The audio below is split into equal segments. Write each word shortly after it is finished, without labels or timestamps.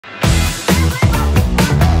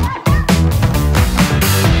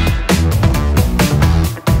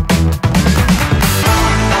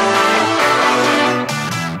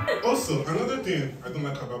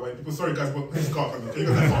black about white people. Sorry guys, but please cut on okay?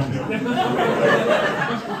 Because that's on there.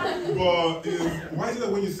 But why is it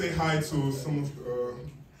that when you say hi to some of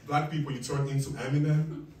black people, you turn into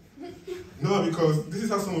Eminem? No, because this is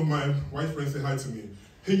how some of my white friends say hi to me.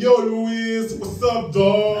 Hey, yo, Luis, what's up,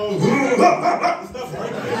 dog? Stuff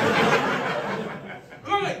like that.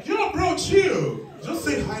 And I'm like, yo, bro, chill. Just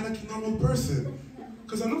say hi like a normal person.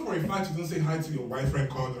 Because I know for a fact you don't say hi to your white friend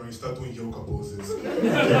corner and you start doing yoga poses.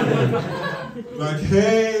 Like,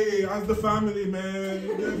 hey, how's the family, man?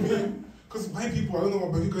 You get me? Because white people, I don't know,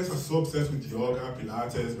 but you guys are so obsessed with yoga,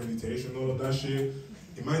 Pilates, meditation, all of that shit.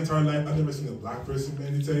 In my entire life, I've never seen a black person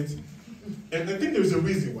meditate. And I think there's a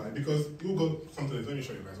reason why, because you go something else. Let me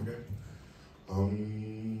show you guys, okay?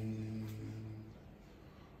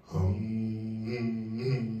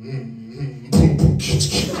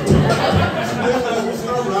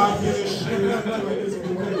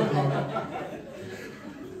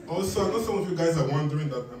 Also, I know some of you guys are wondering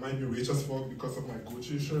that I might be rich as fuck because of my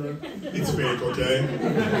Gucci shirt. It's fake, okay?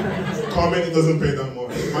 Comedy doesn't pay that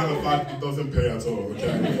much. Matter of fact, it doesn't pay at all,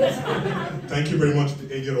 okay? Thank you very much, the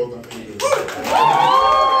 8-year-old that made this.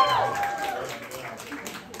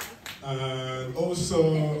 And also,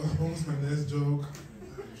 what was my next joke?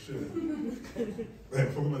 Shit. Wait, I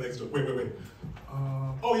forgot my next joke. Wait.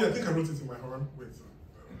 Oh yeah, I think I wrote it in my horn. Wait.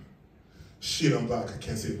 Shit, I'm black. I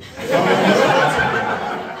can't say it.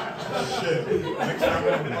 Shit. Next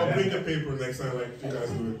time, I'll bring a paper next time, like you guys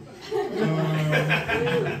do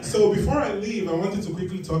it. So before I leave, I wanted to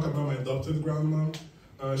quickly talk about my adopted grandma.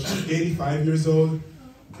 She's 85 years old.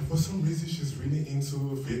 And for some reason, she's really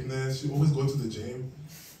into fitness. She always goes to the gym.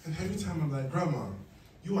 And every time I'm like, Grandma,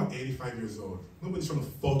 you are 85 years old. Nobody's trying to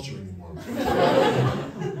fuck you anymore.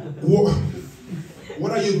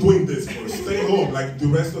 What are you doing this for? Stay home like the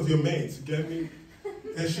rest of your mates, get me?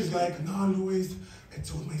 And she's like, no, Luis, I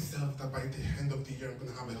told myself that by the end of the year I'm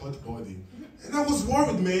gonna have a hot body. And I was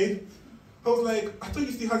worried, man. I was like, I thought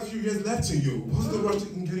you still had a few years left in you. What's the rush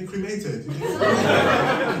in getting cremated? Yeah.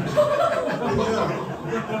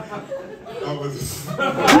 That was